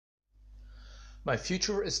My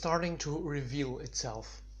future is starting to reveal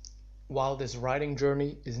itself, while this writing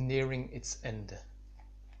journey is nearing its end.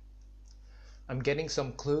 I'm getting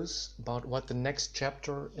some clues about what the next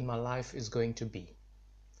chapter in my life is going to be.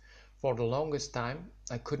 For the longest time,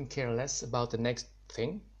 I couldn't care less about the next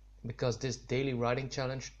thing, because this daily writing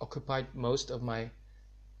challenge occupied most of my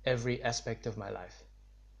every aspect of my life.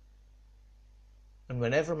 And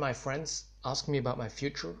whenever my friends asked me about my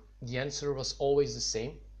future, the answer was always the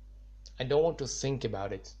same. I don't want to think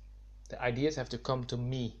about it. The ideas have to come to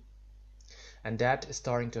me. And that is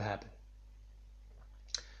starting to happen.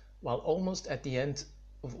 While almost at the end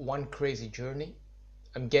of one crazy journey,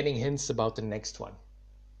 I'm getting hints about the next one.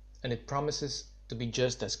 And it promises to be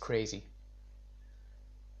just as crazy.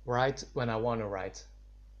 Write when I want to write.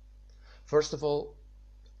 First of all,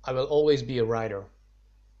 I will always be a writer.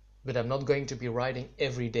 But I'm not going to be writing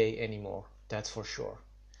every day anymore, that's for sure.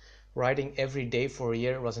 Writing every day for a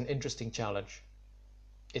year was an interesting challenge.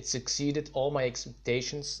 It succeeded all my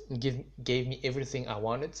expectations and gave me everything I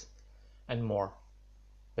wanted and more.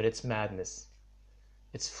 But it's madness.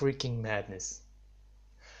 It's freaking madness.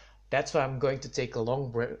 That's why I'm going to take a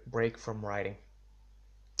long break from writing.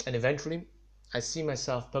 And eventually, I see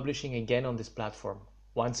myself publishing again on this platform,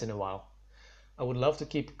 once in a while. I would love to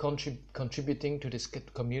keep contributing to this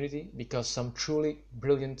community because some truly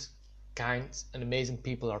brilliant, kind, and amazing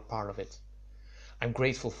people are part of it. I'm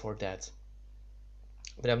grateful for that.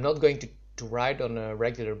 But I'm not going to write on a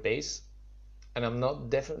regular basis, and I'm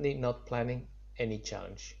definitely not planning any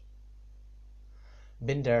challenge.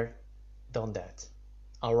 Been there, done that.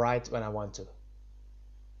 I'll write when I want to.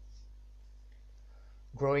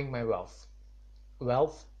 Growing my wealth.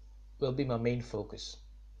 Wealth will be my main focus.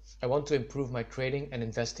 I want to improve my trading and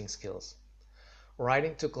investing skills.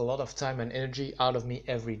 Writing took a lot of time and energy out of me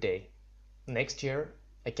every day. Next year,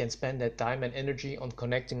 I can spend that time and energy on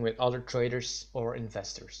connecting with other traders or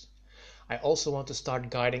investors. I also want to start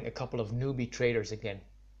guiding a couple of newbie traders again.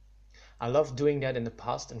 I loved doing that in the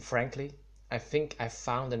past, and frankly, I think I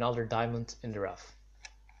found another diamond in the rough.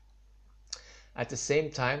 At the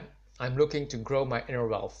same time, I'm looking to grow my inner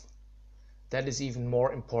wealth. That is even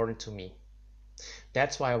more important to me.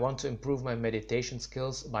 That's why I want to improve my meditation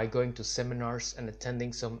skills by going to seminars and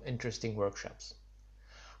attending some interesting workshops.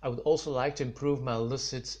 I would also like to improve my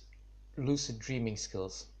lucid dreaming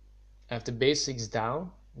skills. I have the basics down,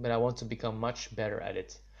 but I want to become much better at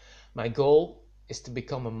it. My goal is to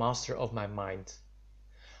become a master of my mind.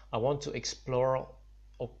 I want to explore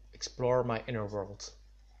my inner world.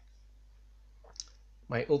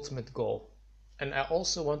 My ultimate goal. And I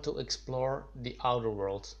also want to explore the outer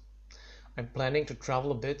world. I'm planning to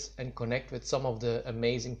travel a bit and connect with some of the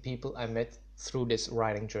amazing people I met through this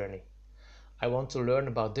writing journey. I want to learn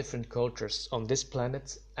about different cultures on this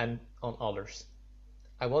planet and on others.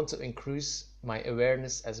 I want to increase my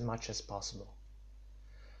awareness as much as possible.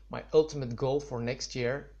 My ultimate goal for next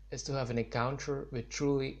year is to have an encounter with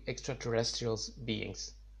truly extraterrestrial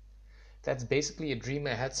beings. That's basically a dream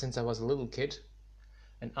I had since I was a little kid,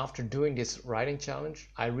 and after doing this writing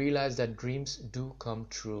challenge, I realized that dreams do come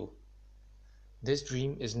true. This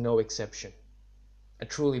dream is no exception. I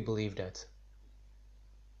truly believe that.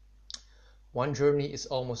 One journey is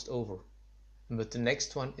almost over, but the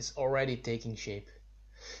next one is already taking shape.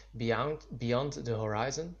 Beyond the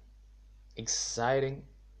horizon, exciting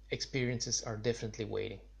experiences are definitely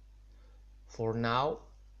waiting. For now,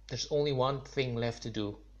 there's only one thing left to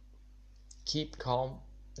do. Keep calm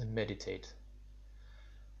and meditate.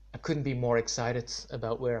 I couldn't be more excited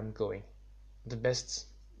about where I'm going. The best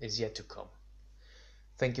is yet to come.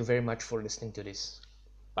 Thank you very much for listening to this.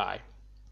 Bye.